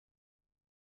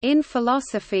In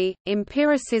philosophy,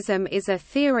 empiricism is a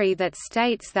theory that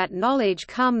states that knowledge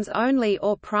comes only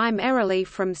or primarily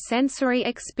from sensory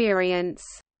experience.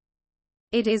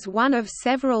 It is one of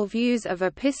several views of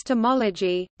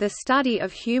epistemology, the study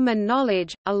of human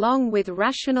knowledge, along with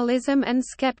rationalism and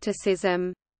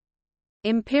skepticism.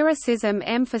 Empiricism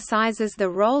emphasizes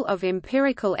the role of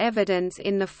empirical evidence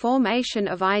in the formation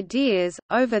of ideas,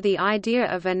 over the idea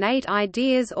of innate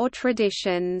ideas or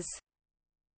traditions.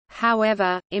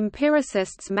 However,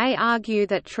 empiricists may argue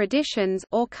that traditions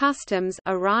or customs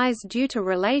arise due to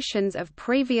relations of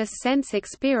previous sense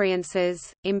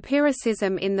experiences.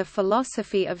 Empiricism in the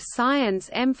philosophy of science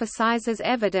emphasizes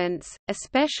evidence,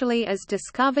 especially as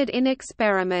discovered in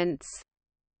experiments.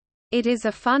 It is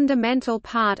a fundamental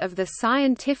part of the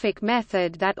scientific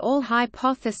method that all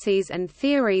hypotheses and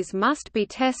theories must be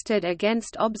tested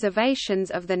against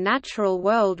observations of the natural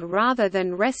world rather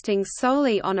than resting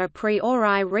solely on a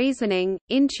priori reasoning,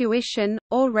 intuition,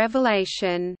 or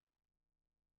revelation.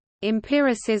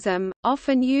 Empiricism,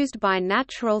 often used by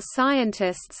natural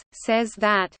scientists, says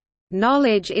that,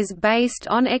 "knowledge is based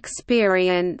on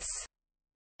experience,"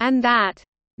 and that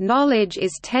knowledge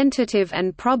is tentative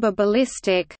and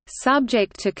probabilistic,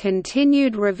 subject to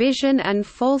continued revision and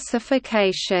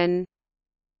falsification.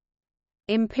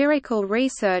 Empirical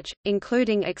research,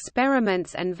 including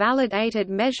experiments and validated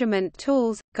measurement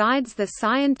tools, guides the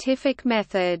scientific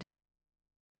method.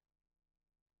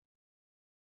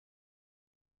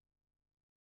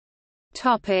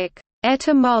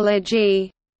 Etymology.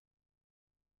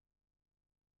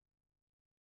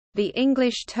 The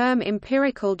English term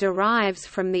empirical derives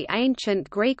from the ancient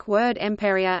Greek word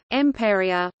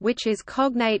emperia, which is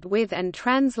cognate with and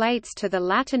translates to the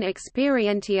Latin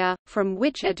experientia, from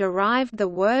which are derived the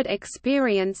word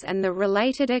experience and the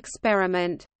related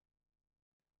experiment.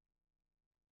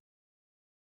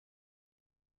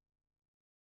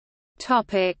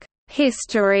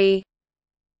 History.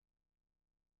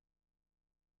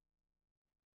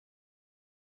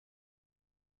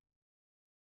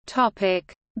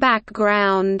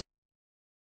 Background.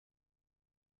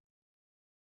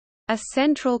 A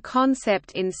central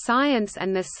concept in science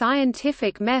and the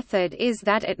scientific method is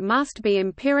that it must be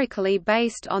empirically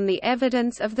based on the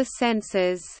evidence of the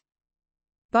senses.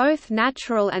 Both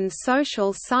natural and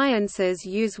social sciences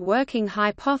use working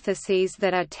hypotheses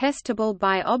that are testable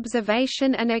by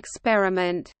observation and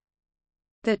experiment.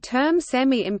 The term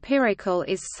semi-empirical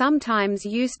is sometimes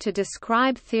used to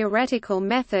describe theoretical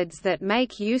methods that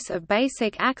make use of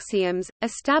basic axioms,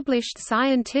 established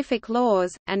scientific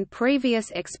laws, and previous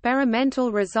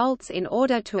experimental results in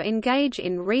order to engage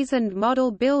in reasoned model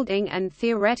building and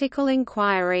theoretical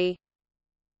inquiry.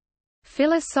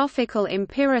 Philosophical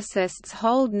empiricists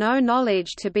hold no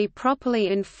knowledge to be properly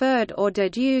inferred or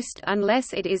deduced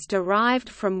unless it is derived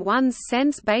from one's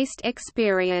sense-based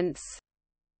experience.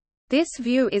 This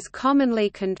view is commonly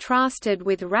contrasted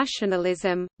with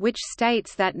rationalism, which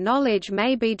states that knowledge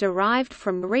may be derived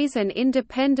from reason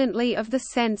independently of the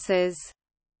senses.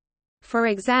 For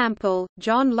example,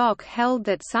 John Locke held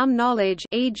that some knowledge,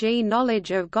 e.g.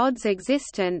 knowledge of God's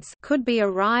existence, could be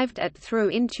arrived at through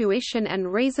intuition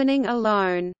and reasoning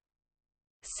alone.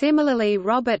 Similarly,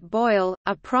 Robert Boyle,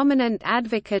 a prominent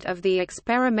advocate of the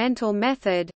experimental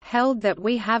method, held that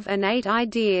we have innate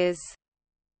ideas.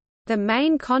 The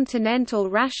main continental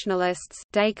rationalists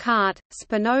Descartes,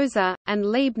 Spinoza, and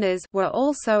Leibniz were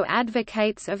also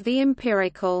advocates of the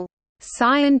empirical,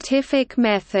 scientific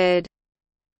method.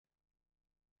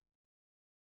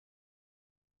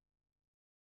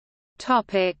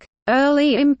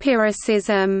 Early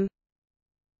empiricism.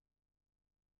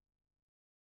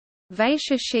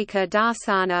 Vaisheshika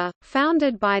Darsana,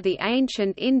 founded by the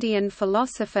ancient Indian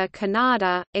philosopher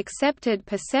Kanada, accepted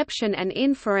perception and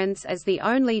inference as the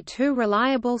only two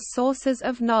reliable sources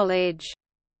of knowledge.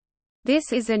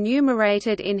 This is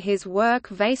enumerated in his work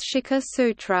Vaisheshika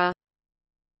Sutra.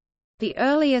 The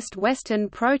earliest Western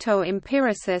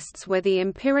proto-empiricists were the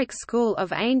empiric school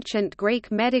of ancient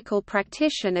Greek medical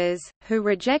practitioners, who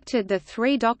rejected the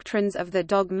three doctrines of the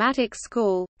dogmatic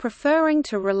school, preferring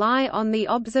to rely on the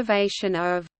observation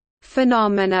of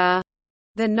phenomena.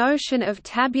 The notion of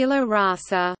tabula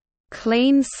rasa,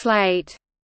 clean slate,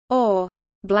 or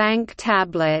blank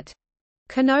tablet,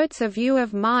 connotes a view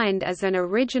of mind as an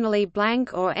originally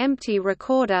blank or empty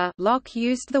recorder. Locke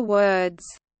used the words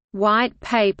white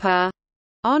paper,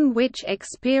 on which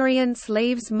experience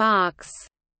leaves marks.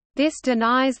 This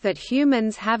denies that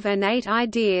humans have innate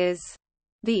ideas.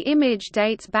 The image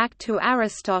dates back to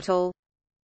Aristotle.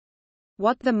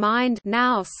 what the mind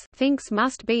nous thinks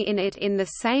must be in it in the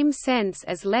same sense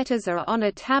as letters are on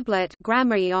a tablet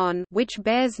grammaion, which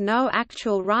bears no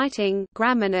actual writing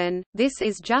grammanon. This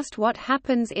is just what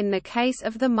happens in the case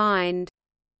of the mind.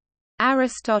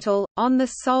 Aristotle, On the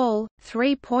Soul,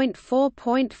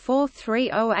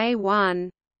 3.4.430a1.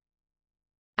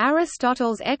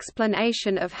 Aristotle's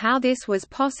explanation of how this was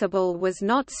possible was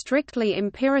not strictly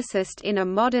empiricist in a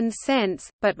modern sense,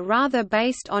 but rather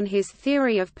based on his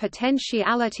theory of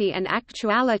potentiality and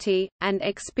actuality, and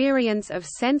experience of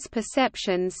sense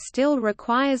perceptions still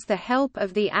requires the help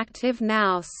of the active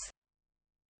nous.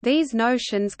 These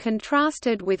notions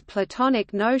contrasted with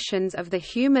Platonic notions of the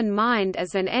human mind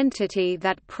as an entity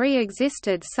that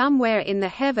pre-existed somewhere in the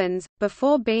heavens,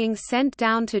 before being sent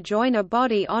down to join a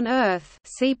body on earth,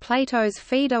 see Plato's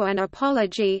Phaedo and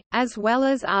Apology, as well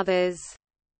as others.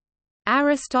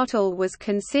 Aristotle was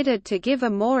considered to give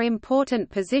a more important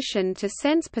position to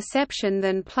sense perception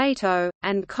than Plato,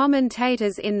 and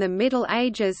commentators in the Middle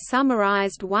Ages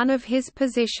summarized one of his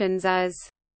positions as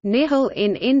nihil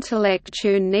in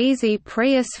intellectu nisi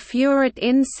prius furit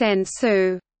in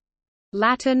sensu,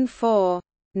 Latin for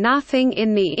nothing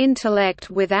in the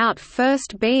intellect without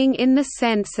first being in the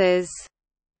senses.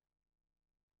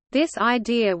 This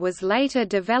idea was later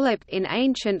developed in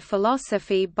ancient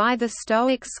philosophy by the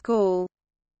Stoic school.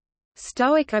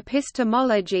 Stoic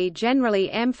epistemology generally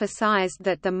emphasized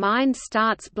that the mind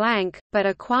starts blank, but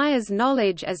acquires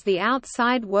knowledge as the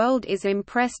outside world is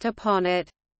impressed upon it.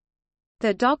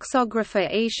 The doxographer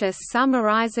Aetius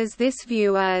summarizes this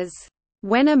view as,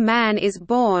 "When a man is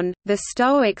born, the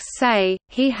Stoics say,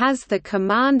 he has the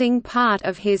commanding part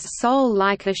of his soul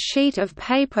like a sheet of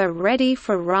paper ready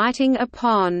for writing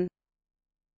upon."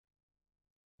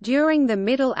 During the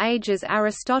Middle Ages,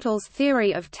 Aristotle's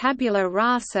theory of tabula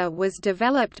rasa was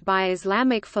developed by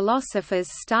Islamic philosophers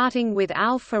starting with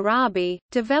al-Farabi,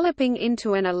 developing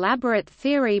into an elaborate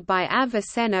theory by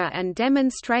Avicenna and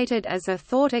demonstrated as a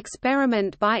thought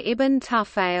experiment by Ibn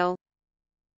Tufayl.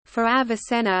 For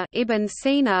Avicenna, Ibn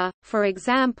Sina, for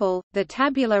example, the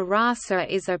tabula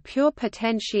rasa is a pure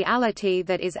potentiality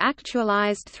that is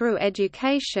actualized through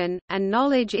education, and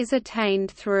knowledge is attained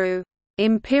through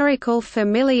empirical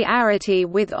familiarity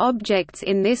with objects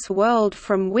in this world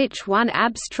from which one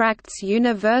abstracts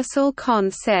universal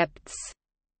concepts.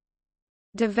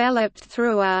 Developed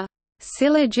through a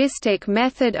syllogistic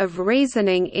method of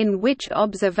reasoning in which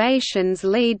observations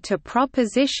lead to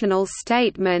propositional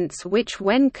statements which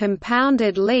when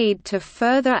compounded lead to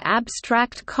further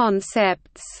abstract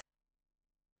concepts.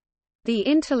 The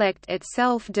intellect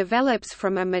itself develops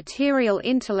from a material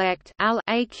intellect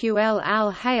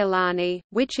al-aql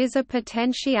which is a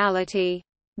potentiality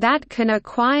that can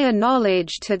acquire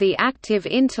knowledge to the active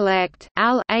intellect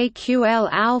al-aql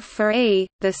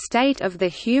the state of the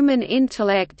human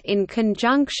intellect in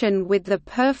conjunction with the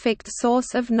perfect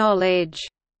source of knowledge.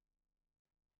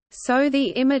 So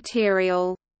the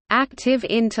immaterial, active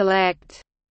intellect,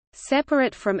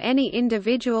 separate from any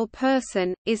individual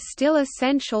person, is still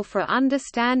essential for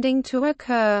understanding to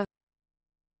occur.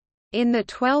 In the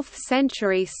 12th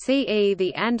century CE,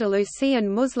 the Andalusian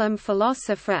Muslim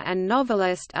philosopher and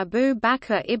novelist Abu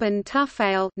Bakr ibn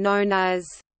Tufayl, known as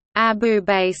Abu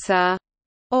Bakr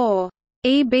or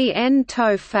Ibn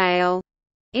Tufayl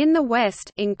in the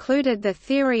West, included the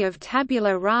theory of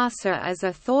tabula rasa as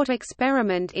a thought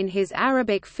experiment in his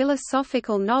Arabic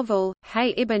philosophical novel,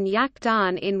 Hay ibn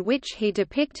Yaqdan, in which he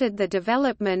depicted the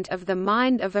development of the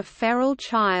mind of a feral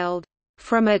child,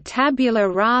 from a tabula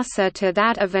rasa to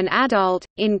that of an adult,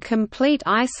 in complete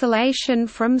isolation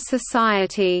from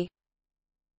society,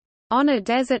 on a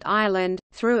desert island,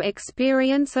 through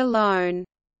experience alone.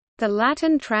 The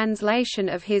Latin translation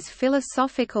of his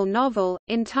philosophical novel,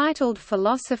 entitled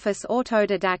Philosophus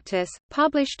Autodidactus,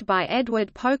 published by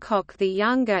Edward Pocock the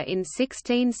Younger in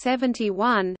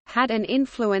 1671, had an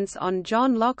influence on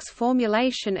John Locke's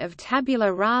formulation of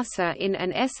tabula rasa in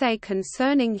an essay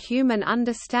concerning human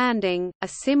understanding. A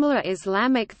similar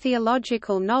Islamic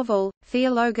theological novel,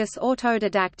 Theologus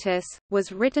Autodidactus,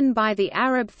 was written by the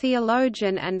Arab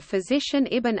theologian and physician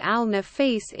Ibn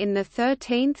al-Nafis in the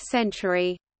 13th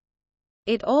century.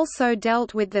 It also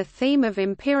dealt with the theme of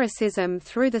empiricism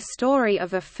through the story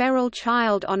of a feral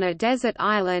child on a desert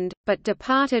island, but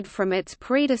departed from its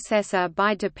predecessor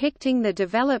by depicting the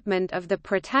development of the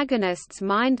protagonist's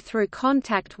mind through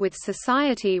contact with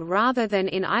society rather than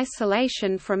in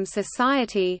isolation from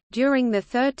society. During the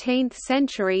 13th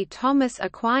century, Thomas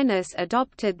Aquinas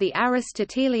adopted the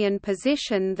Aristotelian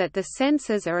position that the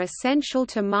senses are essential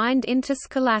to mind into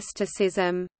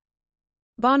scholasticism.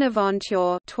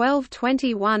 Bonaventure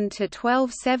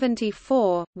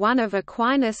 (1221–1274), one of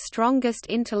Aquinas' strongest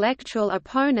intellectual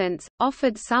opponents,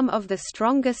 offered some of the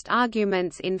strongest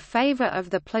arguments in favor of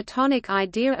the Platonic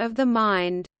idea of the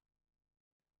mind.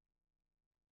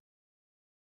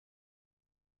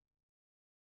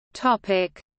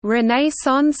 Topic: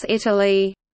 Renaissance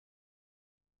Italy.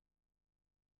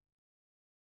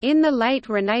 In the late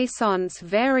Renaissance,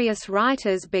 various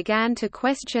writers began to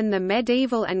question the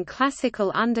medieval and classical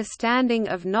understanding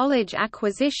of knowledge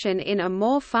acquisition in a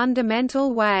more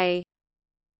fundamental way.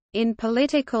 In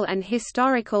political and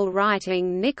historical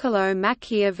writing, Niccolò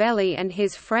Machiavelli and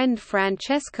his friend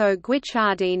Francesco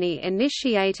Guicciardini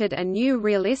initiated a new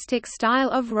realistic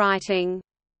style of writing.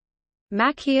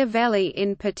 Machiavelli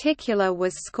in particular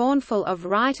was scornful of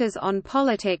writers on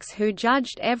politics who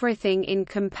judged everything in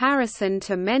comparison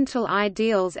to mental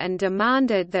ideals and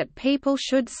demanded that people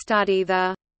should study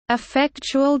the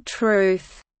effectual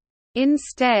truth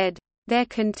instead. Their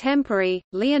contemporary,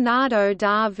 Leonardo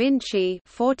da Vinci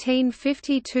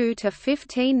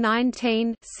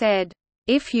 (1452–1519), said,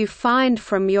 "If you find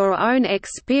from your own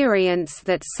experience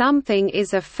that something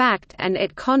is a fact and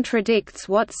it contradicts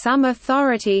what some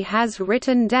authority has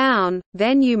written down,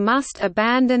 then you must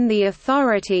abandon the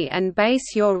authority and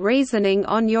base your reasoning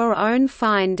on your own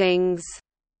findings."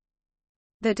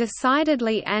 The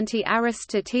decidedly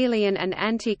anti-Aristotelian and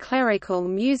anti-clerical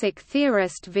music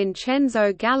theorist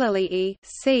Vincenzo Galilei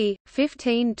c.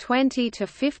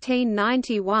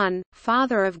 1520–1591,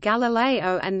 father of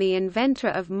Galileo and the inventor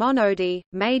of monody,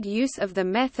 made use of the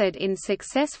method in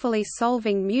successfully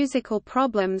solving musical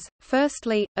problems,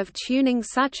 firstly, of tuning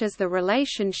such as the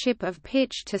relationship of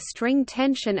pitch to string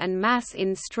tension and mass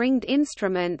in stringed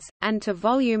instruments, and to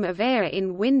volume of air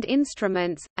in wind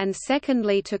instruments, and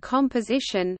secondly to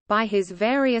composition, by his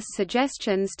various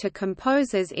suggestions to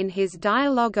composers in his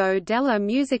Dialogo della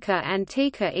musica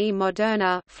antica e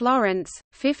moderna, Florence,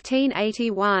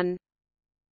 1581.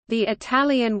 The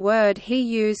Italian word he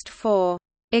used for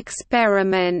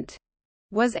experiment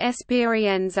was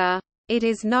esperienza. It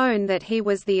is known that he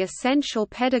was the essential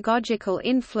pedagogical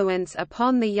influence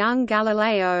upon the young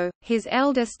Galileo, his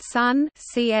eldest son,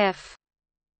 cf.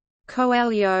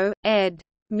 Coelho, ed.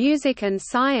 Music and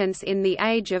Science in the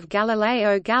Age of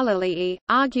Galileo Galilei,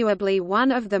 arguably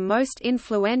one of the most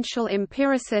influential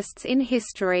empiricists in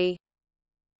history.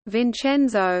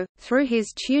 Vincenzo, through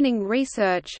his tuning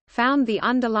research, found the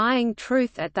underlying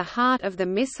truth at the heart of the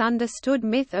misunderstood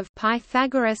myth of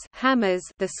Pythagoras hammers.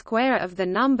 The square of the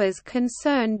numbers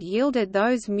concerned yielded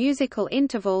those musical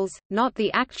intervals, not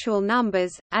the actual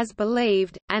numbers, as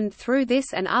believed, and through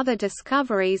this and other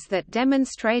discoveries that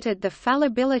demonstrated the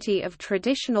fallibility of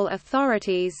traditional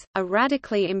authorities, a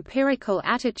radically empirical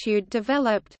attitude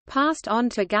developed, passed on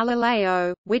to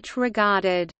Galileo, which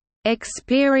regarded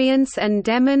experience and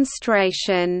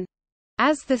demonstration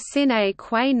as the sine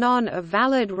qua non of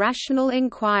valid rational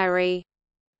inquiry.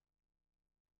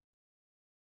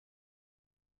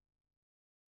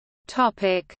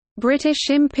 Topic: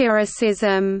 British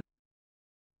empiricism.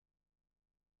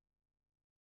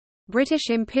 British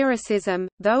empiricism,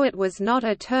 though it was not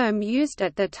a term used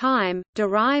at the time,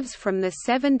 derives from the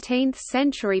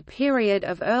 17th-century period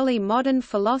of early modern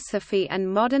philosophy and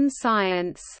modern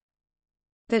science.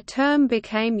 The term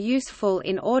became useful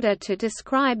in order to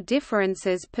describe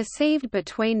differences perceived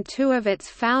between two of its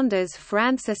founders,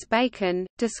 Francis Bacon,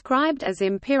 described as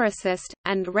empiricist,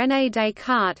 and René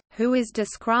Descartes, who is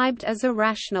described as a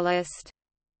rationalist.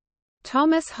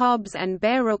 Thomas Hobbes and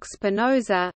Baruch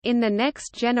Spinoza, in the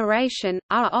next generation,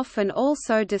 are often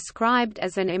also described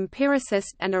as an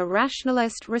empiricist and a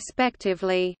rationalist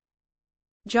respectively.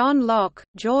 John Locke,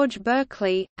 George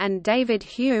Berkeley, and David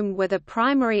Hume were the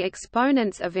primary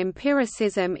exponents of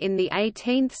empiricism in the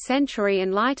 18th-century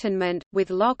Enlightenment, with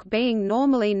Locke being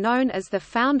normally known as the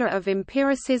founder of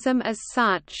empiricism as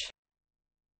such.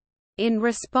 In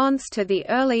response to the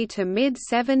early to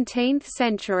mid-17th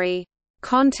century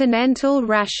continental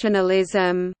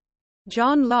rationalism,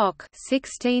 John Locke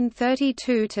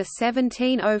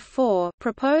 (1632–1704)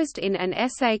 proposed in an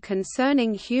essay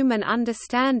concerning human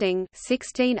understanding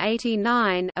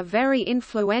 (1689) a very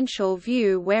influential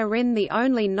view wherein the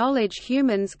only knowledge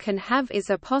humans can have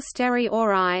is a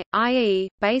posteriori, i.e.,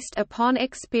 based upon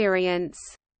experience.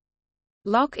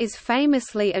 Locke is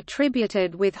famously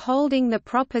attributed with holding the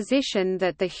proposition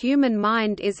that the human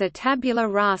mind is a tabula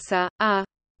rasa, a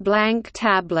blank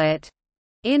tablet,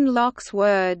 in Locke's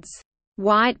words,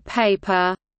 white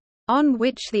paper, on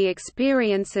which the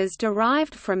experiences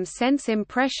derived from sense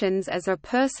impressions as a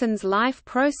person's life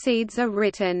proceeds are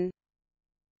written.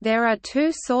 There are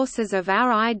two sources of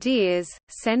our ideas,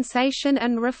 sensation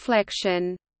and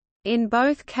reflection. In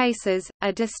both cases,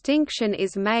 a distinction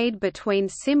is made between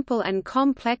simple and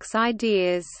complex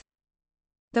ideas.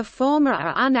 The former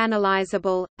are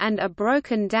unanalyzable, and are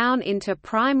broken down into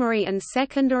primary and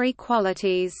secondary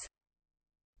qualities.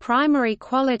 Primary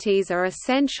qualities are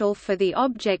essential for the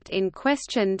object in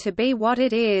question to be what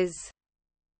it is.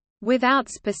 Without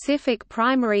specific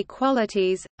primary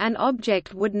qualities, an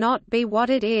object would not be what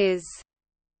it is.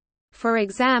 For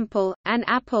example, an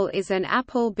apple is an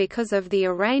apple because of the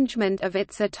arrangement of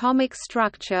its atomic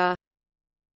structure.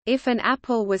 If an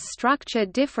apple was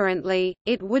structured differently,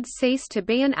 it would cease to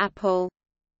be an apple.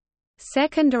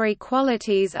 Secondary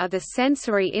qualities are the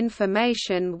sensory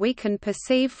information we can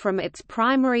perceive from its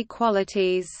primary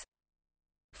qualities.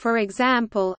 For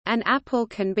example, an apple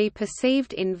can be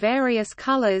perceived in various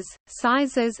colors,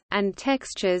 sizes, and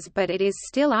textures, but it is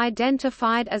still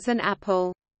identified as an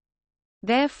apple.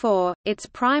 Therefore, its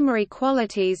primary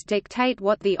qualities dictate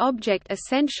what the object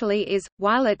essentially is,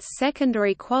 while its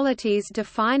secondary qualities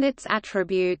define its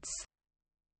attributes.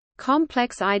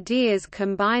 Complex ideas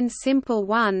combine simple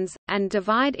ones, and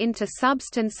divide into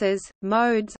substances,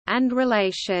 modes, and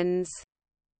relations.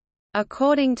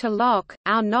 According to Locke,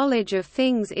 our knowledge of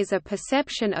things is a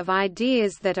perception of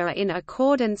ideas that are in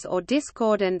accordance or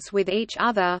discordance with each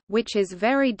other, which is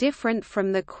very different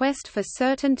from the quest for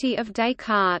certainty of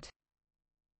Descartes.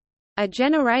 A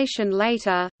generation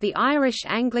later, the Irish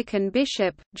Anglican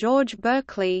bishop, George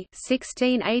Berkeley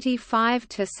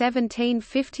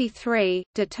 (1685–1753),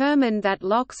 determined that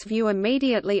Locke's view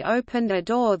immediately opened a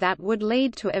door that would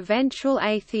lead to eventual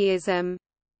atheism.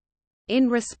 In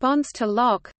response to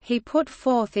Locke, he put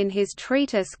forth in his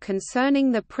treatise concerning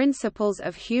the principles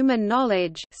of human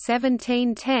knowledge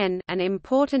 1710 an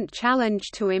important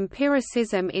challenge to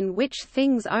empiricism, in which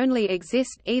things only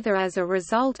exist either as a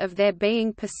result of their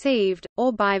being perceived,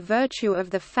 or by virtue of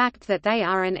the fact that they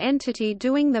are an entity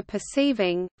doing the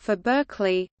perceiving. For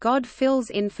Berkeley, God fills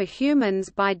in for humans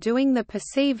by doing the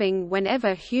perceiving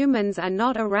whenever humans are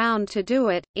not around to do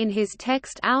it. In his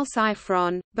text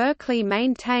Alciphron, Berkeley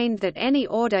maintained that any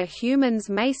order humans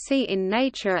may see in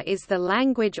nature is the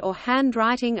language or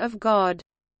handwriting of God.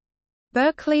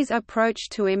 Berkeley's approach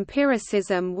to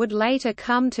empiricism would later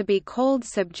come to be called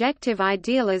subjective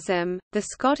idealism. The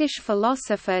Scottish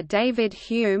philosopher David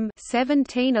Hume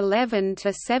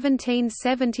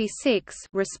 (1711–1776)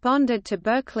 responded to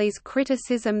Berkeley's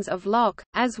criticisms of Locke,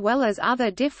 as well as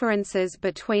other differences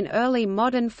between early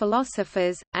modern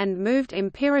philosophers, and moved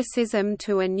empiricism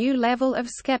to a new level of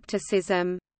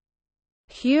skepticism.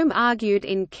 Hume argued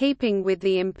in keeping with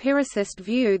the empiricist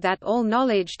view that all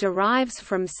knowledge derives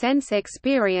from sense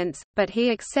experience, but he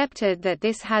accepted that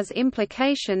this has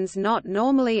implications not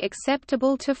normally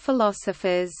acceptable to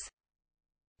philosophers.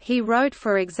 He wrote,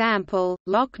 for example,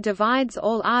 Locke divides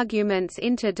all arguments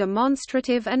into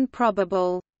demonstrative and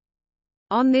probable.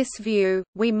 On this view,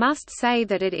 we must say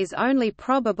that it is only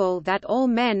probable that all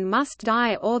men must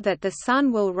die or that the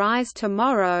sun will rise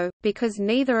tomorrow, because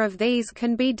neither of these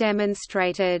can be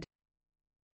demonstrated.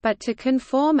 But to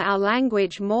conform our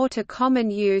language more to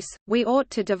common use, we ought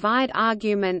to divide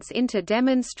arguments into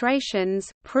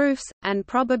demonstrations, proofs, and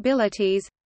probabilities.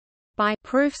 By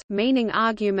proofs, meaning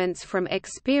arguments from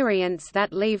experience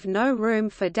that leave no room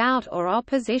for doubt or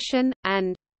opposition,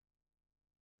 and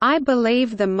I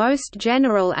believe the most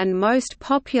general and most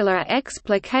popular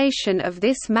explication of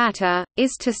this matter,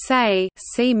 is to say,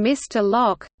 see Mr.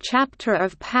 Locke, Chapter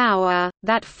of Power,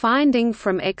 that finding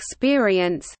from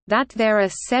experience, that there are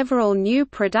several new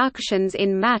productions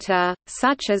in matter,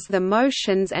 such as the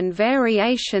motions and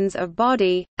variations of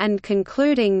body, and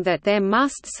concluding that there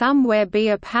must somewhere be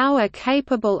a power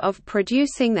capable of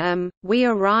producing them, we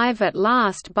arrive at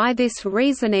last by this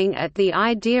reasoning at the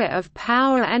idea of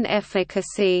power and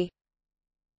efficacy.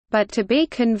 But to be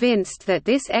convinced that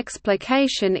this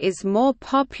explication is more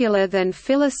popular than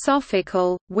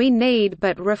philosophical, we need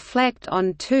but reflect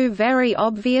on two very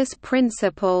obvious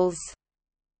principles.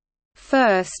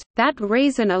 First, that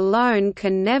reason alone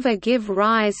can never give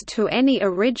rise to any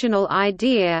original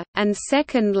idea, and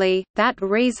secondly, that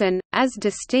reason, as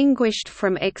distinguished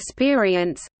from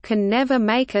experience, can never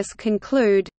make us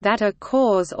conclude, that a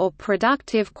cause or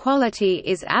productive quality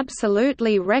is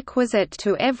absolutely requisite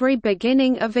to every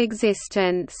beginning of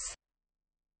existence.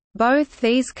 Both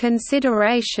these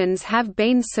considerations have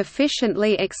been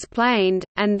sufficiently explained,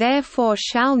 and therefore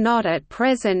shall not at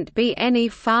present be any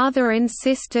farther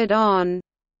insisted on.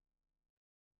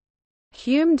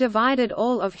 Hume divided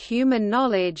all of human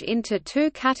knowledge into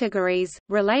two categories,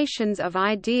 relations of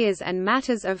ideas and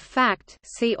matters of fact,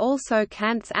 see also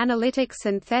Kant's analytic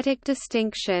synthetic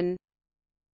distinction.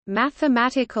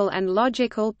 Mathematical and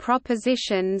logical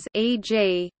propositions,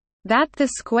 e.g., that the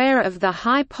square of the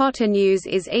hypotenuse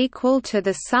is equal to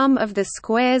the sum of the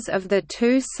squares of the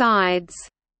two sides,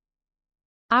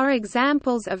 are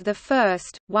examples of the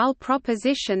first, while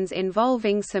propositions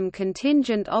involving some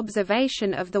contingent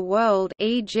observation of the world,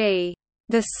 e.g.,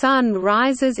 the sun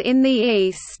rises in the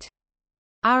east,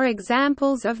 are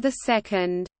examples of the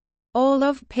second. All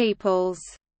of people's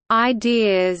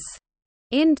ideas,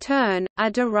 in turn, are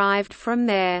derived from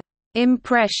their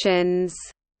impressions.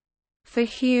 For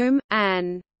Hume,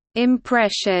 an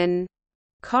impression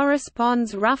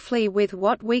corresponds roughly with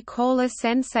what we call a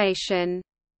sensation.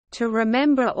 To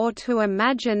remember or to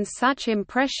imagine such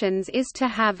impressions is to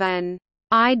have an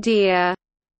idea.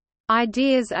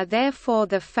 Ideas are therefore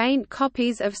the faint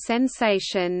copies of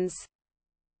sensations.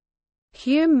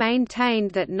 Hume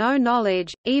maintained that no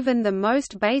knowledge, even the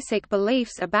most basic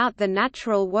beliefs about the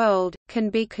natural world, can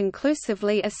be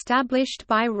conclusively established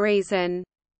by reason.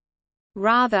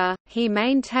 Rather, he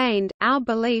maintained, our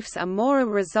beliefs are more a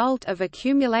result of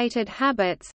accumulated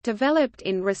habits, developed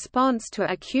in response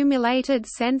to accumulated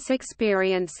sense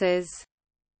experiences.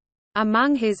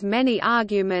 Among his many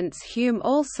arguments, Hume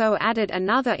also added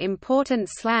another important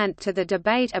slant to the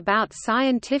debate about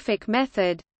scientific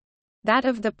method—that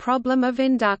of the problem of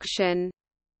induction.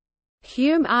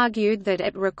 Hume argued that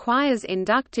it requires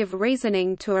inductive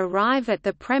reasoning to arrive at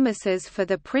the premises for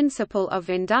the principle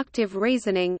of inductive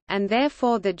reasoning, and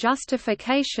therefore the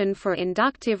justification for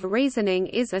inductive reasoning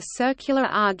is a circular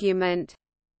argument.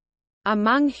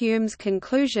 Among Hume's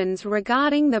conclusions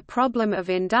regarding the problem of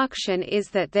induction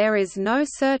is that there is no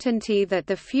certainty that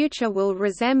the future will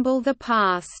resemble the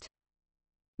past.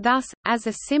 Thus, as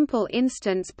a simple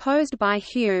instance posed by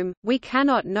Hume, we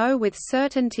cannot know with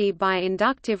certainty by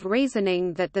inductive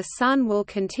reasoning that the sun will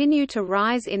continue to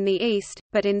rise in the east,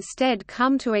 but instead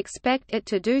come to expect it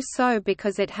to do so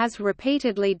because it has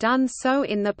repeatedly done so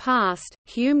in the past.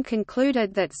 Hume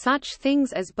concluded that such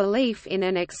things as belief in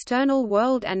an external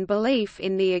world and belief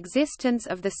in the existence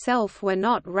of the self were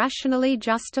not rationally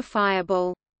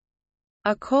justifiable.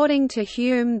 According to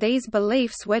Hume, these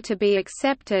beliefs were to be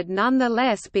accepted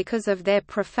nonetheless because of their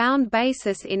profound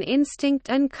basis in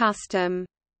instinct and custom.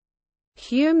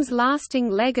 Hume's lasting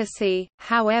legacy,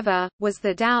 however, was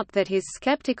the doubt that his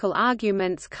skeptical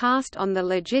arguments cast on the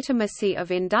legitimacy of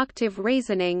inductive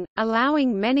reasoning,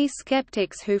 allowing many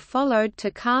skeptics who followed to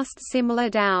cast similar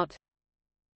doubt.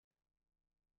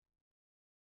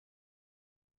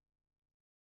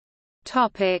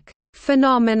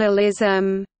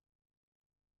 Phenomenalism.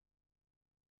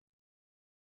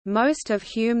 Most of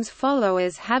Hume's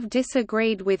followers have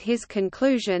disagreed with his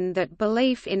conclusion that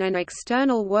belief in an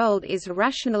external world is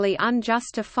rationally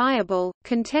unjustifiable,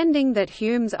 contending that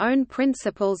Hume's own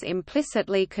principles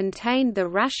implicitly contained the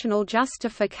rational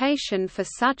justification for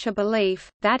such a belief,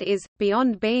 that is,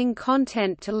 beyond being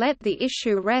content to let the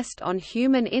issue rest on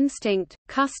human instinct,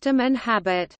 custom and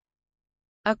habit.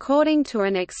 According to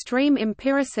an extreme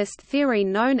empiricist theory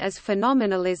known as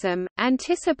phenomenalism,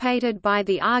 anticipated by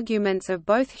the arguments of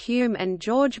both Hume and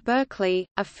George Berkeley,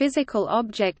 a physical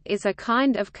object is a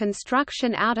kind of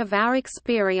construction out of our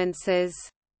experiences.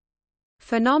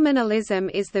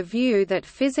 Phenomenalism is the view that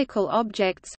physical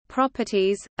objects,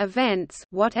 properties, events,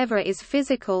 whatever is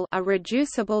physical, are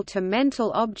reducible to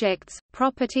mental objects,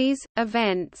 properties,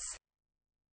 events.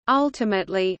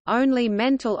 Ultimately, only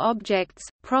mental objects,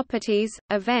 properties,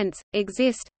 events,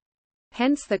 exist.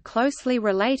 Hence the closely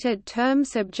related term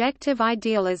subjective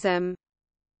idealism.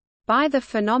 By the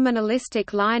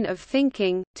phenomenalistic line of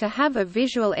thinking, to have a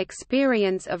visual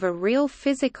experience of a real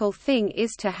physical thing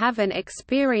is to have an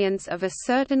experience of a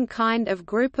certain kind of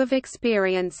group of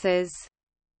experiences.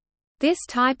 This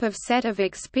type of set of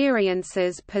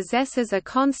experiences possesses a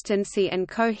constancy and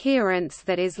coherence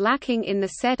that is lacking in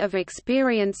the set of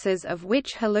experiences of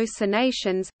which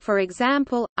hallucinations, for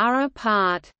example, are a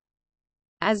part.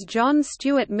 As John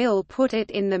Stuart Mill put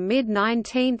it in the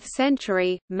mid-19th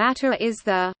century, matter is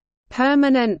the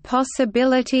permanent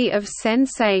possibility of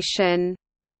sensation.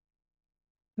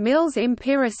 Mill's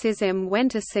empiricism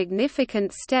went a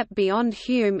significant step beyond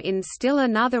Hume in still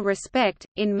another respect,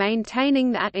 in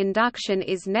maintaining that induction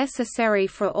is necessary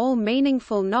for all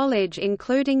meaningful knowledge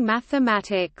including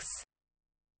mathematics.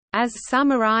 As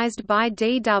summarized by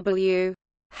D.W.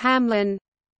 Hamlin,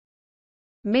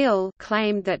 Mill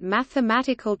claimed that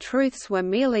mathematical truths were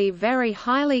merely very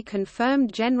highly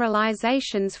confirmed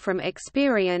generalizations from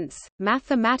experience,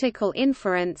 mathematical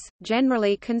inference,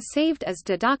 generally conceived as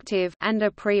deductive and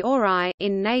a priori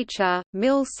in nature,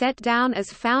 Mill set down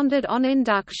as founded on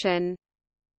induction.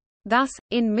 Thus,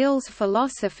 in Mill's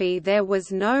philosophy there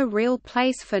was no real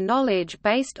place for knowledge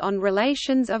based on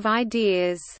relations of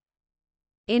ideas.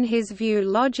 In his view,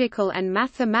 logical and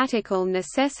mathematical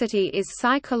necessity is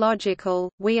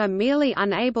psychological, we are merely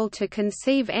unable to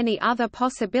conceive any other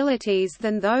possibilities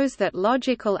than those that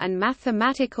logical and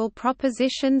mathematical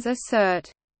propositions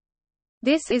assert.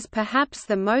 This is perhaps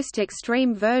the most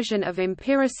extreme version of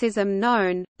empiricism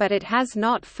known, but it has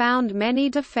not found many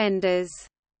defenders.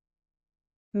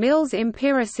 Mill's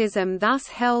empiricism thus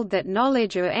held that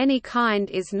knowledge of any kind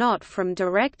is not from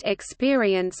direct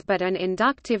experience but an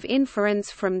inductive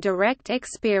inference from direct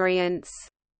experience.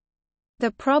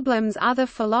 The problems other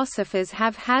philosophers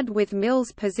have had with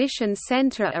Mill's position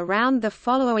center around the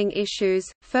following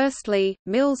issues. Firstly,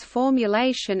 Mill's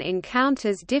formulation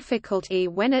encounters difficulty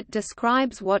when it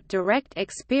describes what direct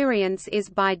experience is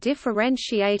by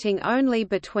differentiating only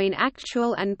between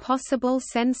actual and possible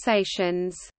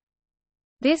sensations.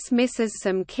 This misses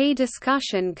some key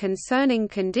discussion concerning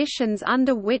conditions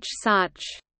under which such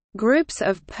groups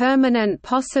of permanent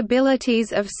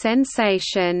possibilities of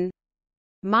sensation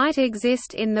might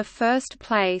exist in the first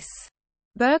place.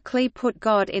 Berkeley put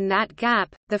God in that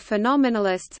gap. The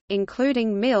phenomenalists,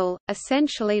 including Mill,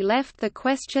 essentially left the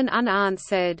question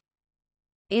unanswered.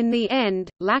 In the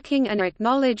end, lacking an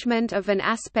acknowledgement of an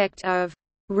aspect of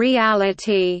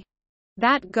reality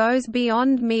that goes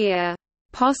beyond mere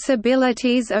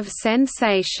possibilities of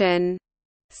sensation.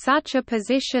 Such a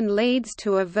position leads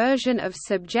to a version of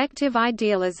subjective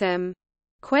idealism.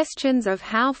 Questions of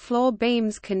how floor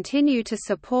beams continue to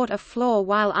support a floor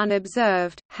while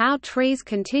unobserved, how trees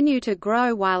continue to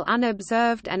grow while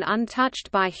unobserved and untouched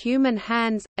by human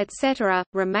hands, etc.,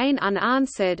 remain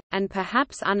unanswered, and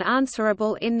perhaps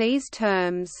unanswerable in these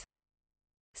terms.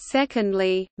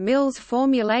 Secondly, Mill's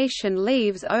formulation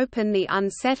leaves open the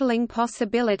unsettling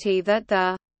possibility that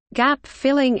the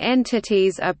gap-filling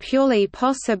entities are purely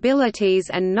possibilities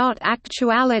and not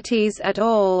actualities at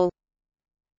all.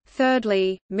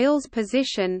 Thirdly, Mill's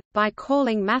position, by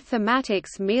calling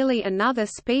mathematics merely another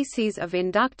species of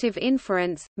inductive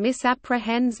inference,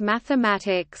 misapprehends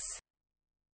mathematics.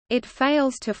 It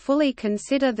fails to fully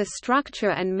consider the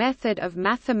structure and method of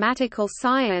mathematical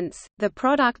science, the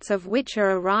products of which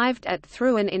are arrived at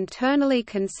through an internally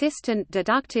consistent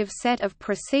deductive set of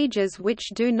procedures which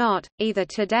do not, either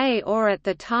today or at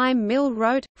the time Mill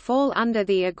wrote, fall under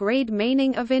the agreed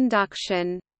meaning of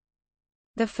induction.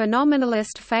 The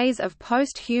phenomenalist phase of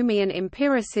post-Humean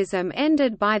empiricism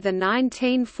ended by the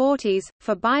 1940s,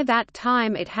 for by that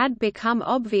time it had become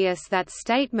obvious that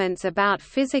statements about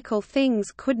physical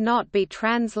things could not be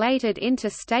translated into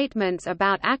statements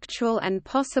about actual and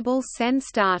possible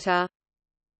sense data.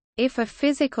 If a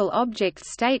physical object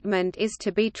statement is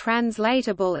to be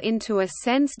translatable into a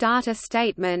sense data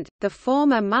statement, the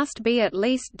former must be at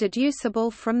least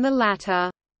deducible from the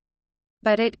latter.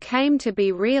 But it came to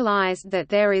be realized that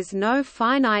there is no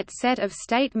finite set of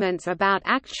statements about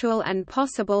actual and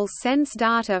possible sense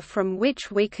data from which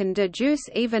we can deduce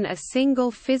even a single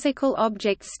physical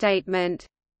object statement.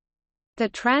 The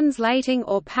translating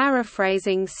or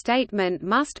paraphrasing statement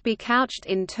must be couched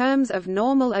in terms of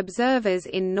normal observers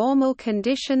in normal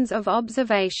conditions of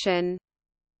observation.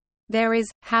 There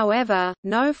is, however,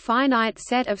 no finite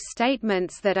set of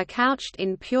statements that are couched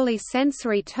in purely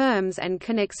sensory terms and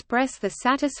can express the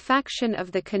satisfaction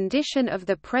of the condition of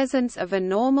the presence of a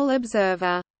normal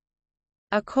observer.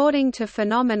 According to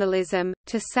phenomenalism,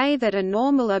 to say that a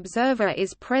normal observer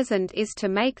is present is to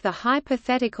make the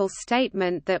hypothetical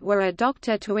statement that were a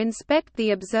doctor to inspect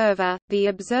the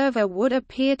observer would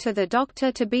appear to the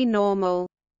doctor to be normal.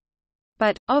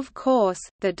 But, of course,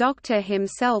 the doctor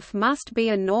himself must be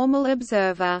a normal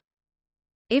observer.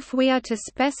 If we are to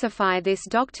specify this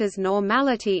doctor's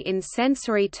normality in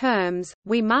sensory terms,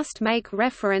 we must make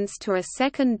reference to a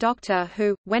second doctor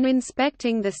who, when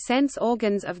inspecting the sense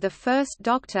organs of the first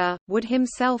doctor, would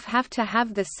himself have to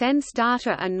have the sense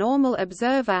data a normal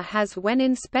observer has when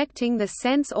inspecting the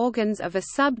sense organs of a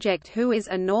subject who is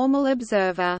a normal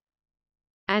observer.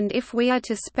 And if we are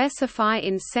to specify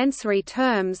in sensory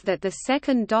terms that the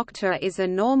second doctor is a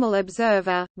normal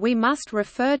observer, we must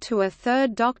refer to a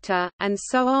third doctor, and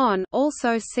so on.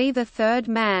 Also see the third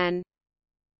man.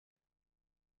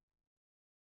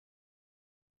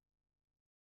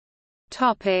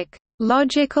 Topic: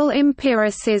 Logical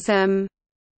empiricism.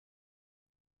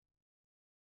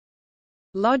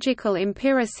 Logical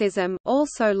empiricism,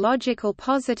 also logical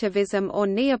positivism or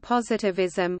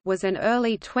neopositivism, was an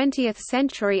early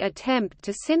 20th-century attempt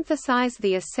to synthesize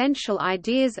the essential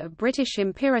ideas of British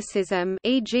empiricism,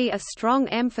 e.g. a strong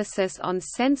emphasis on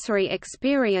sensory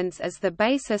experience as the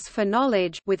basis for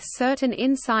knowledge, with certain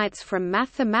insights from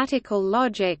mathematical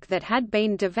logic that had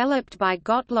been developed by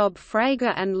Gottlob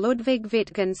Frege and Ludwig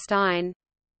Wittgenstein.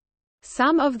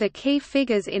 Some of the key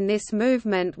figures in this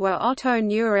movement were Otto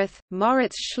Neurath,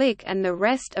 Moritz Schlick and the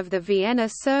rest of the Vienna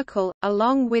Circle,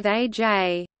 along with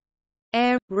A.J.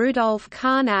 Ayer, Rudolf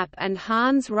Carnap and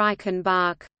Hans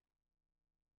Reichenbach.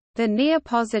 The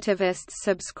neopositivists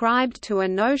subscribed to a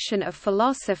notion of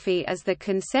philosophy as the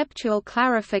conceptual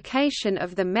clarification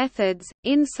of the methods,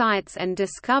 insights and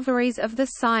discoveries of the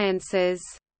sciences.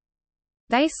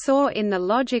 They saw in the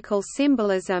logical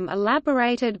symbolism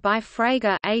elaborated by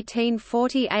Frege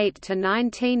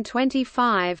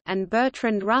 (1848–1925) and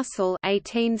Bertrand Russell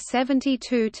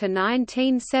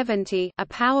 (1872–1970) a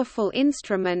powerful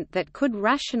instrument that could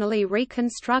rationally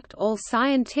reconstruct all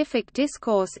scientific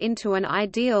discourse into an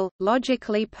ideal,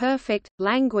 logically perfect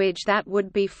language that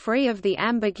would be free of the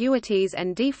ambiguities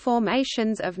and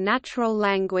deformations of natural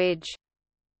language.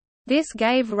 This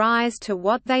gave rise to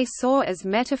what they saw as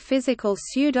metaphysical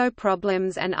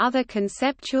pseudo-problems and other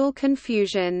conceptual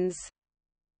confusions.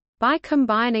 By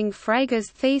combining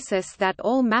Frege's thesis that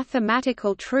all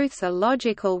mathematical truths are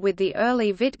logical with the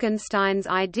early Wittgenstein's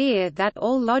idea that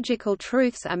all logical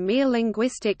truths are mere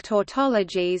linguistic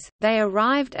tautologies, they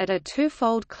arrived at a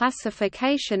twofold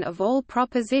classification of all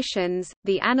propositions,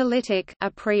 the analytic a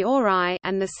priori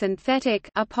and the synthetic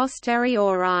a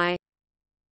posteriori.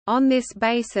 On this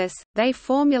basis, they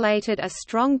formulated a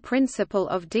strong principle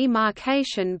of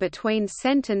demarcation between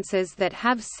sentences that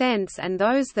have sense and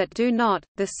those that do not,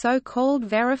 the so-called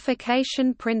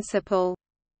verification principle.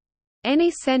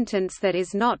 Any sentence that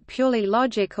is not purely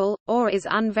logical, or is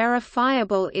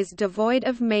unverifiable is devoid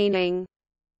of meaning.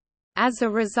 As a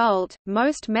result,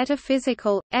 most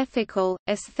metaphysical, ethical,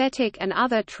 aesthetic and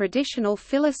other traditional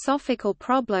philosophical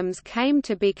problems came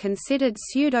to be considered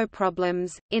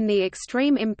pseudo-problems. In the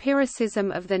extreme empiricism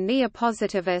of the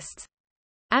neopositivists,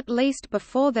 at least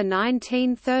before the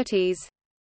 1930s,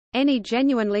 any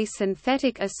genuinely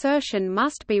synthetic assertion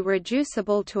must be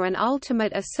reducible to an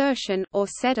ultimate assertion or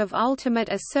set of ultimate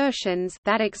assertions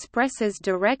that expresses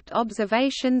direct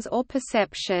observations or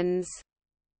perceptions.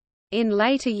 In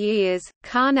later years,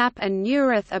 Carnap and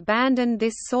Neurath abandoned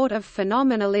this sort of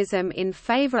phenomenalism in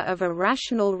favor of a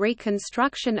rational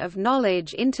reconstruction of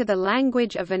knowledge into the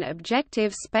language of an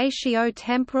objective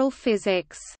spatio-temporal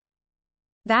physics.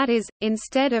 That is,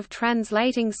 instead of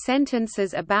translating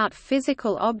sentences about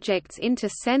physical objects into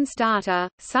sense data,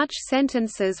 such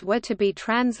sentences were to be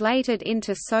translated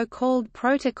into so-called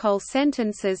protocol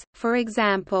sentences, for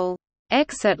example,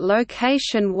 X at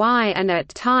location Y and at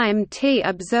time T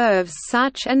observes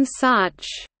such and such.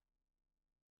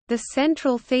 The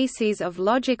central theses of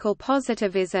logical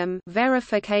positivism,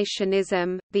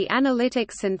 verificationism, the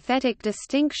analytic-synthetic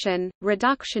distinction,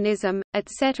 reductionism,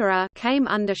 etc., came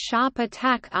under sharp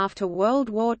attack after World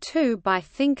War II by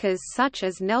thinkers such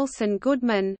as Nelson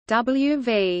Goodman,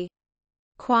 W.V.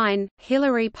 Quine,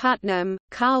 Hilary Putnam,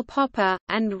 Karl Popper,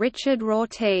 and Richard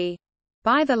Rorty.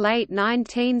 By the late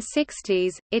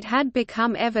 1960s, it had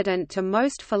become evident to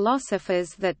most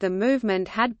philosophers that the movement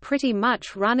had pretty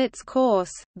much run its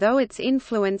course, though its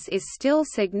influence is still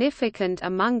significant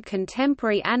among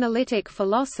contemporary analytic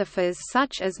philosophers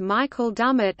such as Michael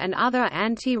Dummett and other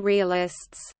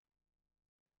anti-realists.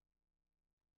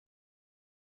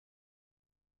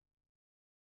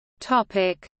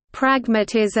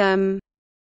 Pragmatism.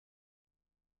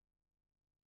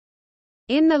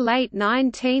 In the late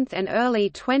 19th and early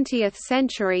 20th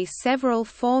century, several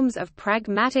forms of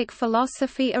pragmatic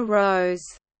philosophy arose.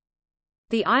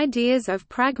 The ideas of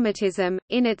pragmatism,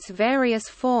 in its various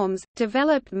forms,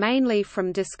 developed mainly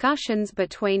from discussions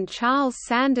between Charles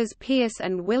Sanders Peirce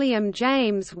and William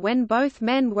James when both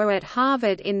men were at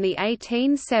Harvard in the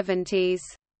 1870s.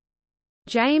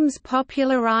 James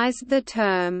popularized the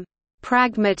term,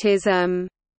 pragmatism,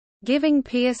 giving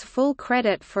Peirce full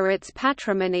credit for its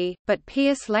patrimony, but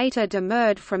Peirce later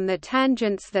demurred from the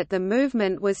tangents that the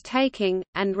movement was taking,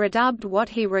 and redubbed what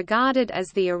he regarded as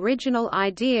the original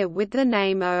idea with the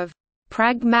name of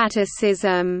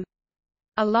pragmaticism.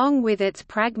 Along with its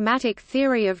pragmatic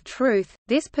theory of truth,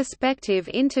 this perspective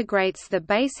integrates the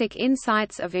basic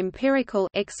insights of empirical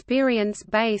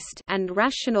experience-based and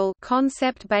rational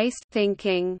concept-based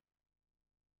thinking.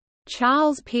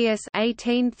 Charles Peirce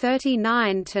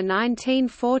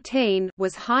 (1839–1914)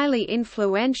 was highly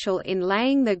influential in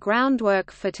laying the groundwork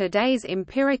for today's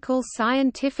empirical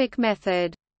scientific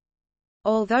method.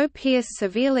 Although Peirce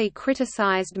severely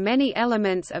criticized many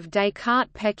elements of Descartes'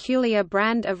 peculiar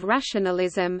brand of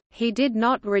rationalism, he did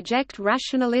not reject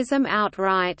rationalism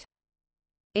outright.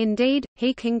 Indeed,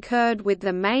 he concurred with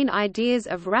the main ideas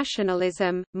of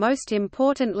rationalism, most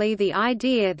importantly the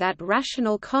idea that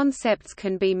rational concepts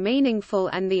can be meaningful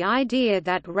and the idea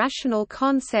that rational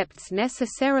concepts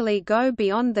necessarily go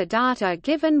beyond the data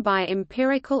given by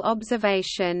empirical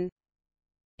observation.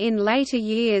 In later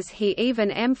years he even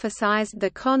emphasized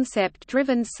the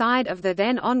concept-driven side of the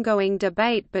then ongoing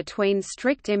debate between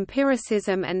strict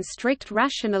empiricism and strict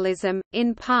rationalism,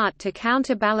 in part to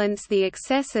counterbalance the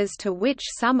excesses to which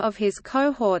some of his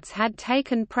cohorts had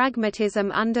taken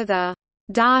pragmatism under the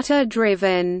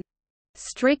data-driven,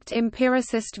 strict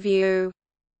empiricist view.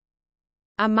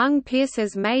 Among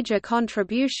Peirce's major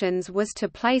contributions was to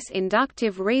place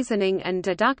inductive reasoning and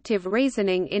deductive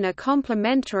reasoning in a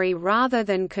complementary rather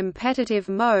than competitive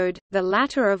mode, the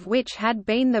latter of which had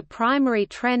been the primary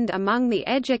trend among the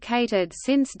educated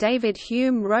since David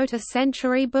Hume wrote a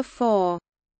century before.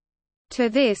 To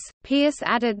this, Peirce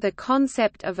added the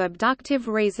concept of abductive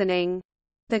reasoning.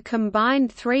 The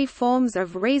combined three forms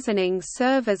of reasoning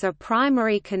serve as a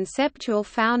primary conceptual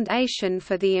foundation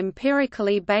for the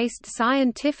empirically based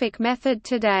scientific method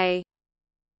today.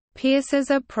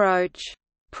 Peirce's approach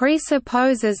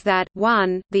presupposes that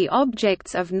 1. The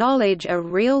objects of knowledge are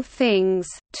real things,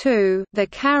 2. The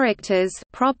characters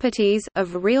properties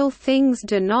of real things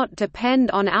do not depend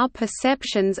on our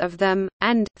perceptions of them,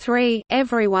 and 3.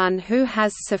 Everyone who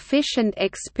has sufficient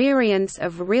experience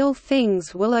of real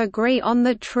things will agree on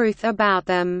the truth about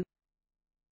them.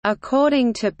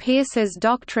 According to Peirce's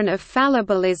doctrine of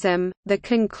fallibilism, the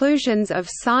conclusions of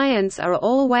science are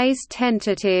always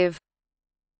tentative.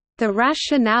 The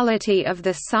rationality of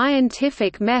the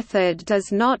scientific method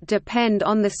does not depend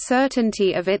on the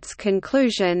certainty of its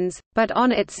conclusions, but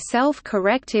on its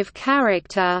self-corrective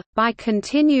character. By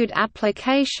continued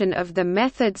application of the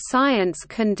method, science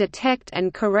can detect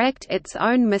and correct its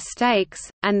own mistakes,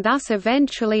 and thus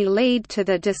eventually lead to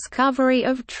the discovery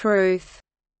of truth.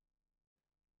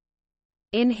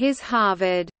 In his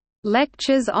Harvard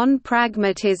Lectures on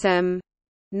Pragmatism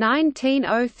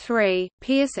 1903,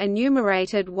 Peirce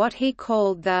enumerated what he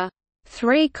called the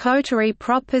three coterie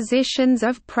propositions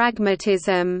of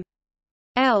pragmatism,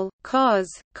 cos,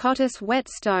 cotus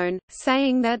whetstone,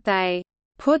 saying that they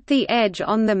put the edge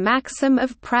on the maxim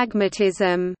of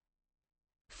pragmatism.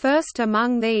 First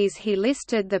among these he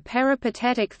listed the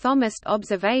peripatetic Thomist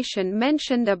observation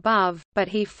mentioned above, but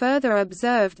he further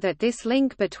observed that this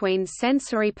link between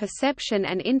sensory perception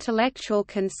and intellectual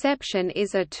conception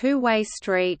is a two-way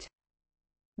street.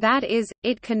 That is,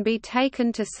 it can be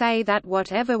taken to say that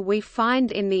whatever we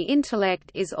find in the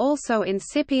intellect is also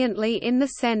incipiently in the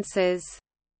senses.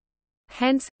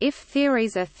 Hence, if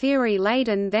theories are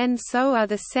theory-laden, then so are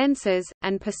the senses,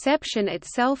 and perception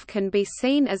itself can be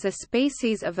seen as a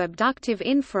species of abductive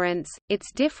inference,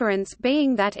 its difference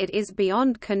being that it is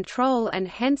beyond control and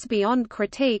hence beyond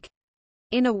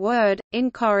critique—in a word,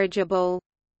 incorrigible.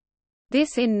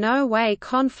 This in no way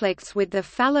conflicts with the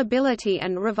fallibility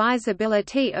and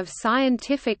revisability of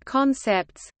scientific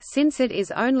concepts, since it is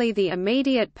only the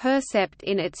immediate percept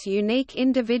in its unique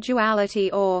individuality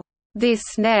or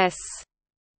thisness,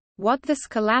 what the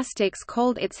scholastics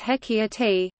called its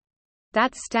haekiaty,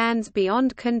 that stands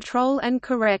beyond control and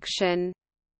correction.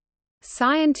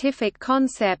 Scientific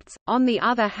concepts, on the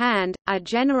other hand, are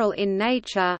general in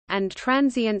nature, and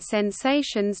transient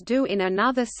sensations do in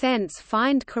another sense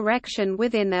find correction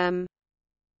within them.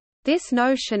 This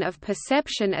notion of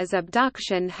perception as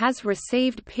abduction has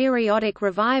received periodic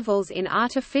revivals in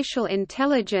artificial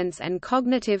intelligence and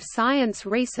cognitive science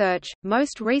research,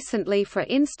 most recently for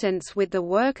instance with the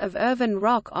work of Irvin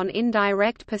Rock on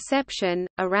indirect perception.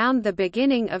 Around the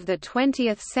beginning of the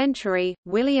 20th century,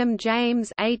 William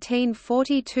James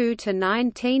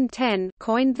 (1842–1910)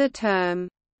 coined the term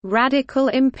radical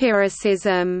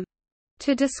empiricism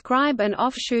to describe an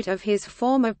offshoot of his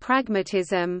form of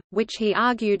pragmatism, which he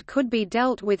argued could be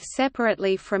dealt with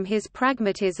separately from his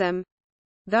pragmatism,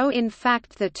 though in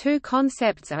fact the two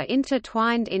concepts are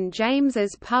intertwined in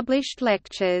James's published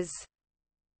lectures.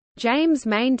 James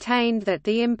maintained that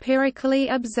the empirically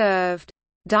observed,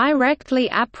 directly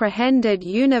apprehended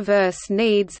universe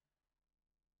needs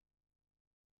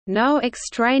no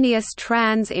extraneous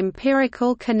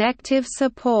trans-empirical connective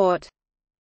support.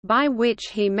 by which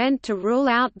he meant to rule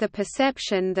out the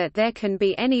perception that there can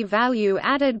be any value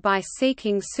added by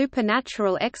seeking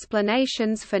supernatural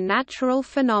explanations for natural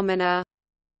phenomena.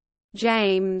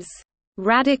 James'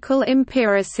 radical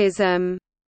empiricism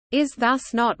is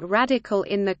thus not radical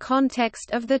in the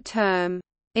context of the term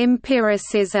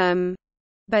empiricism,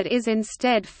 but is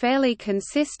instead fairly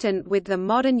consistent with the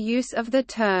modern use of the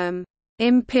term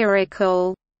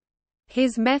empirical.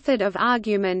 His method of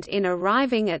argument in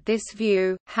arriving at this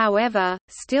view, however,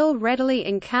 still readily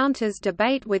encounters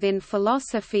debate within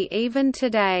philosophy even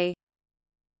today.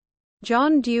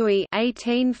 John Dewey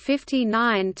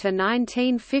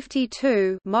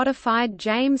 (1859–1952) modified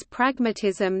James'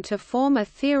 pragmatism to form a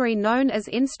theory known as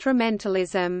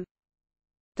instrumentalism.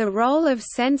 The role of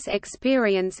sense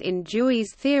experience in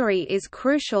Dewey's theory is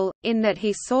crucial, in that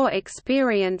he saw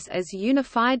experience as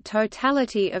unified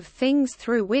totality of things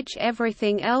through which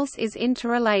everything else is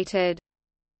interrelated.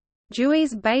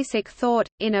 Dewey's basic thought,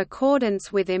 in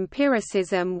accordance with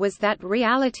empiricism, was that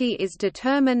reality is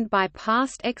determined by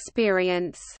past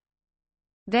experience.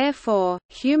 Therefore,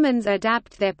 humans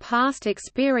adapt their past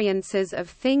experiences of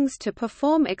things to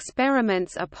perform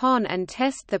experiments upon and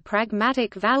test the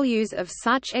pragmatic values of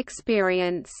such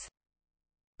experience.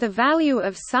 The value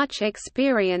of such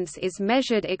experience is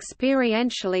measured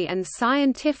experientially and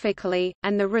scientifically,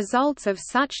 and the results of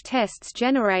such tests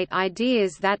generate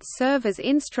ideas that serve as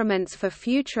instruments for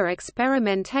future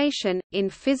experimentation,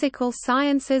 in physical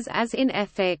sciences as in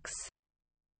ethics.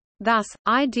 Thus,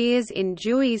 ideas in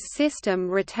Dewey's system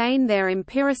retain their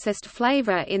empiricist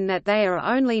flavor in that they are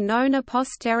only known a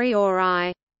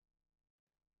posteriori.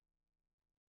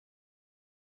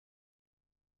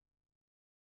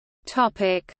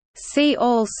 See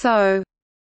also: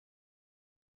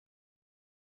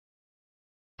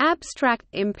 Abstract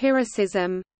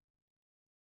empiricism,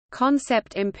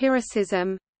 Concept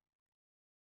empiricism,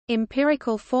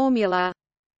 Empirical formula,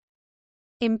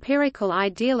 Empirical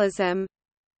idealism,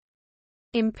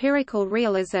 Empirical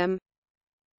realism,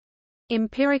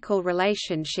 Empirical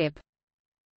relationship,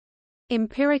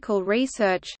 Empirical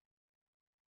research,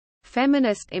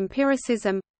 Feminist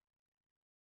empiricism,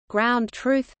 Ground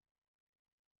truth,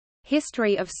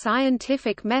 History of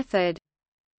scientific method,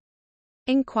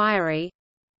 Inquiry,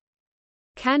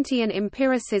 Kantian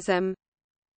empiricism,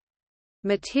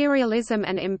 Materialism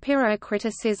and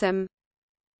empiricism,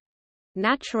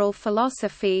 Natural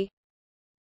philosophy,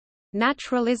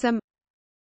 Naturalism,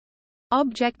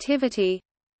 Objectivity,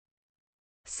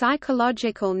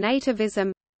 Psychological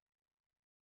nativism,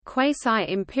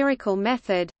 Quasi-empirical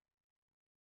method,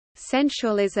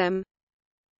 Sensualism,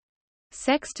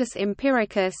 Sextus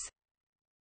empiricus,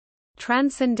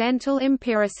 Transcendental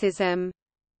empiricism.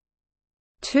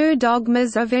 Two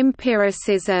dogmas of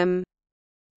empiricism.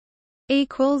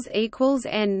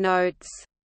 Endnotes